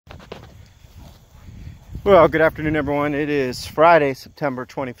Well, good afternoon, everyone. It is Friday, September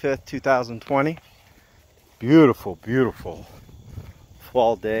 25th, 2020. Beautiful, beautiful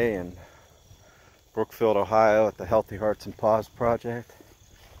fall day in Brookfield, Ohio at the Healthy Hearts and Paws Project.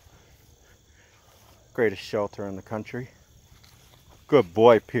 Greatest shelter in the country. Good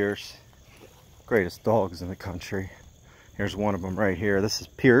boy, Pierce. Greatest dogs in the country. Here's one of them right here. This is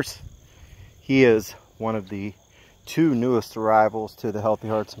Pierce. He is one of the two newest arrivals to the Healthy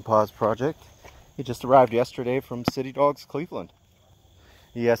Hearts and Paws Project. He just arrived yesterday from City Dogs, Cleveland.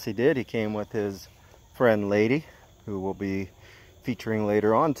 Yes, he did. He came with his friend Lady, who will be featuring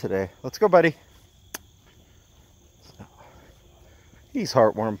later on today. Let's go, buddy. He's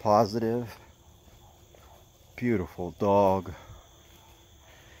heartworm positive. Beautiful dog.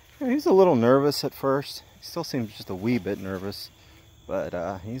 He's a little nervous at first. He still seems just a wee bit nervous,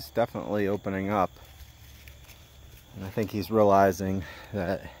 but he's definitely opening up. And I think he's realizing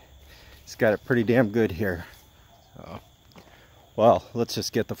that he's got it pretty damn good here. Well, let's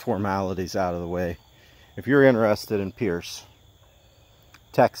just get the formalities out of the way. If you're interested in Pierce,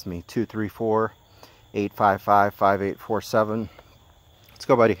 text me 234-855-5847. Let's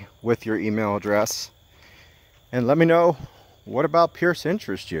go, buddy, with your email address. And let me know, what about Pierce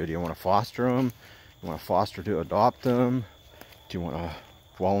interests you? Do you want to foster him? You want to foster to adopt him? Do you want to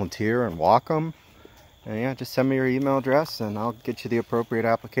volunteer and walk him? And yeah, just send me your email address and I'll get you the appropriate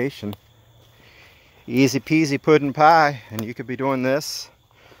application. Easy peasy pudding pie, and you could be doing this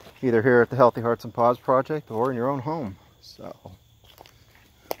either here at the Healthy Hearts and Paws Project or in your own home. So,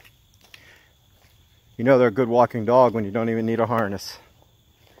 you know they're a good walking dog when you don't even need a harness.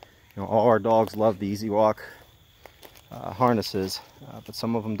 You know, all our dogs love the Easy Walk harnesses, but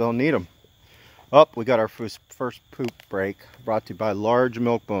some of them don't need them. Oh, we got our first poop break, brought to you by Large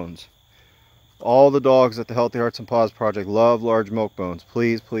Milk Bones. All the dogs at the Healthy Hearts and Paws Project love Large Milk Bones.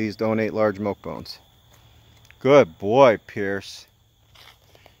 Please, please donate Large Milk Bones. Good boy, Pierce.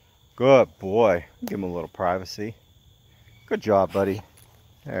 Good boy. Give him a little privacy. Good job, buddy.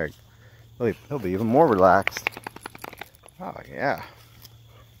 There, he'll be even more relaxed. Oh, yeah.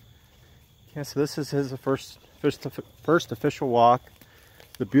 Yeah, so this is his first official walk.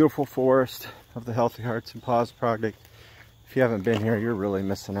 The beautiful forest of the Healthy Hearts and Paws Project. If you haven't been here, you're really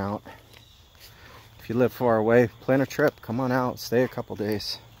missing out. If you live far away, plan a trip. Come on out, stay a couple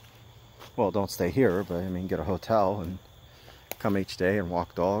days. Well, don't stay here, but I mean, get a hotel and come each day and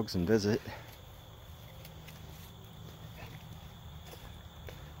walk dogs and visit.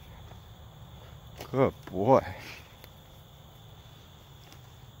 Good boy.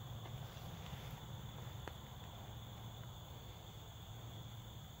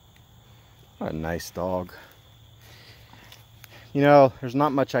 What a nice dog. You know, there's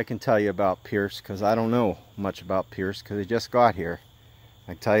not much I can tell you about Pierce because I don't know much about Pierce because he just got here.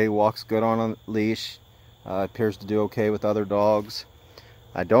 I can tell you he walks good on a leash, appears to do okay with other dogs.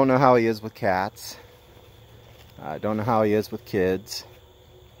 I don't know how he is with cats. I don't know how he is with kids.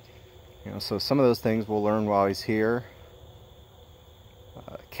 You know, so some of those things we'll learn while he's here.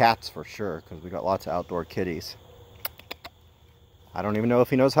 Cats for sure, because we got lots of outdoor kitties. I don't even know if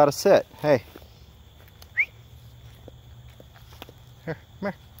he knows how to sit. Hey. Here,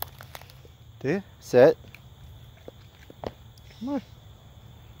 come here. Do you? Sit. Come on.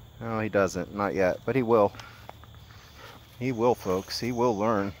 No, he doesn't. Not yet. But he will. He will, folks. He will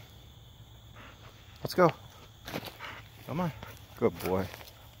learn. Let's go. Come on. Good boy.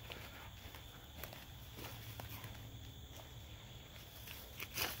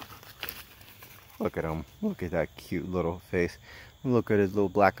 Look at him. Look at that cute little face. Look at his little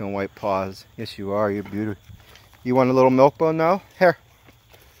black and white paws. Yes, you are. You're beautiful. You want a little milk bone now? Here.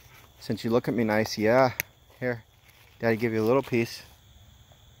 Since you look at me nice, yeah. Here. Daddy give you a little piece.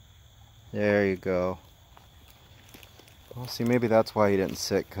 There you go. Well, see, maybe that's why he didn't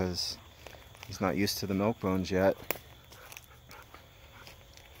sit, because he's not used to the milk bones yet.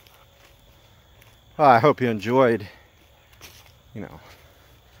 Well, I hope you enjoyed,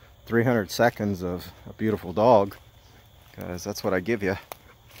 300 seconds of a beautiful dog, because that's what I give you.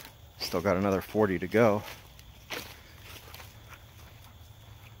 Still got another 40 to go.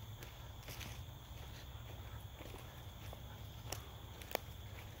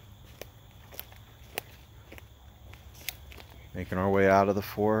 Making our way out of the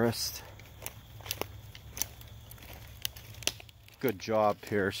forest. Good job,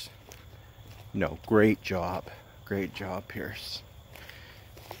 Pierce. No, great job. Great job, Pierce.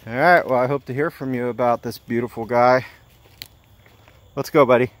 Alright, well, I hope to hear from you about this beautiful guy. Let's go,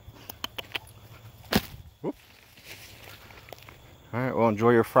 buddy. Whoop. Alright, well,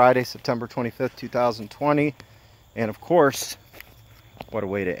 enjoy your Friday, September 25th, 2020. And of course, what a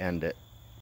way to end it.